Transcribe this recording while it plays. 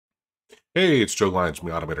Hey, it's Joe Lyons from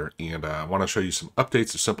the Automator, and I want to show you some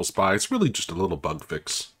updates of SimpleSpy. It's really just a little bug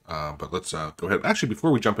fix, but let's go ahead. Actually,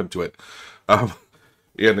 before we jump into it, um,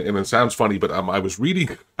 and it sounds funny, but I was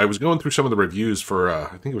going through some of the reviews for,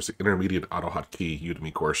 I think it was the Intermediate AutoHotKey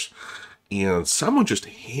Udemy course, and someone just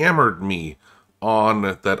hammered me on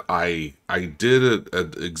that I did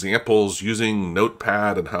examples using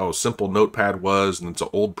Notepad and how simple Notepad was, and it's an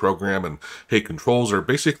old program, and hey, controls are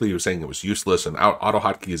basically, he was saying it was useless, and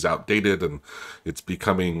AutoHotkey is outdated, and it's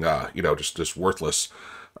becoming just worthless.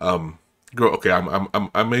 Okay,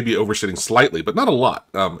 I may be overstating slightly, but not a lot.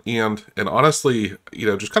 And honestly,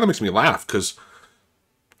 just kind of makes me laugh because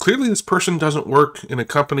clearly this person doesn't work in a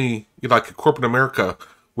company like Corporate America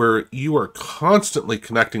where you are constantly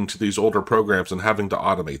connecting to these older programs and having to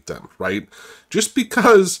automate them, right? Just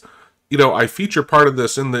because, I feature part of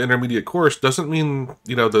this in the intermediate course doesn't mean,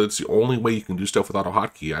 that it's the only way you can do stuff with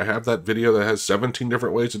AutoHotkey. I have that video that has 17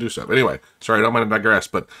 different ways to do stuff. Anyway, sorry, I don't mind to digress,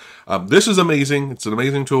 but this is amazing. It's an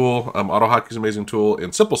amazing tool. AutoHotkey is an amazing tool.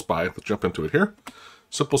 And SimpleSpy, let's jump into it here.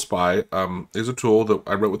 SimpleSpy is a tool that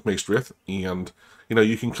I wrote with Maestrith, and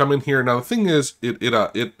you can come in here. Now the thing is,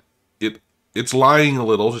 it's lying a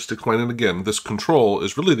little. Just to explain it again, this control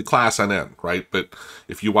is really the class NN, right? But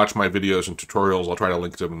if you watch my videos and tutorials, I'll try to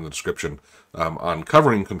link to them in the description on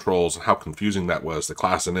covering controls and how confusing that was. The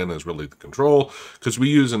class NN is really the control, because we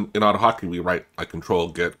use in AutoHotkey, we write like control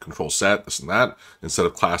get, control set, this and that, instead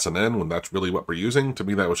of class NN, when that's really what we're using. To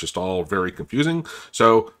me, that was just all very confusing.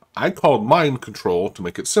 So I called mine control to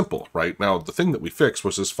make it simple, right? Now, the thing that we fixed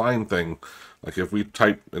was this find thing. Like if we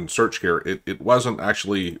type in search here, it wasn't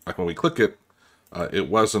actually, like when we click it, it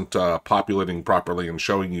wasn't populating properly and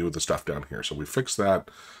showing you the stuff down here. So we fixed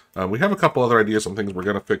that. We have a couple other ideas on things we're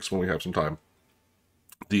going to fix when we have some time.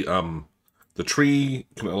 The tree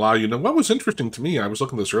can allow you to, what was interesting to me, I was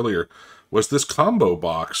looking at this earlier, was this combo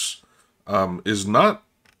box is not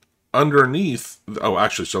underneath. Oh,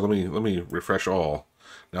 actually, so let me refresh all.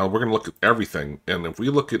 Now we're going to look at everything. And if we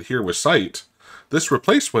look at here with site, this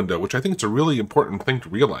replace window, which I think is a really important thing to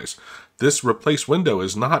realize, this replace window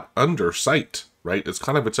is not under site, right? It's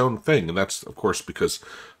kind of its own thing. And that's, of course, because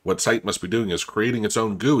what site must be doing is creating its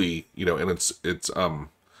own GUI, and this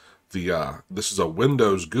is a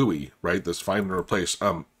Windows GUI, right? This find and replace.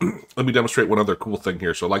 Let me demonstrate one other cool thing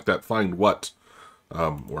here. So like that find what,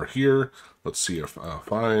 or here, let's see if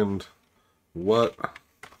find what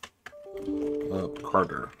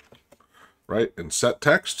Carter, right? And set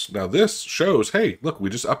text. Now this shows, hey, look,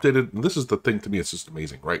 we just updated, and this is the thing to me, it's just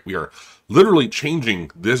amazing, right? We are literally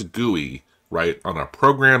changing this GUI, right, on a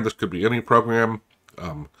program. This could be any program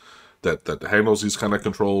that handles these kind of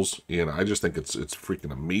controls, and I just think it's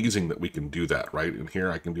freaking amazing that we can do that, right? And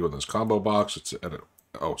here I can do in this combo box, it's edit,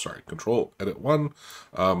 control, edit one,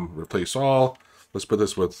 replace all. Let's put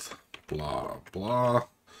this with blah, blah,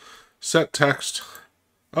 set text.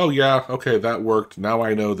 Oh yeah, okay, that worked. Now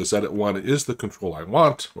I know this edit one is the control I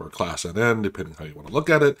want, or class NN, depending how you want to look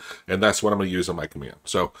at it, and that's what I'm going to use on my command.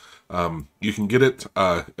 So you can get it,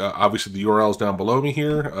 obviously the URL is down below me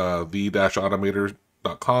here,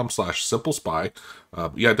 the-automator.com/SimpleSpy.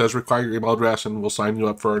 Yeah, it does require your email address, and we'll sign you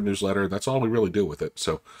up for our newsletter. That's all we really do with it.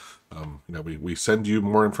 So we send you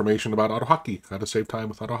more information about AutoHotkey, how to save time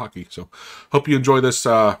with AutoHotkey. So hope you enjoy this.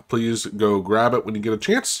 Please go grab it when you get a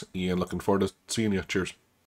chance, and looking forward to seeing you. Cheers.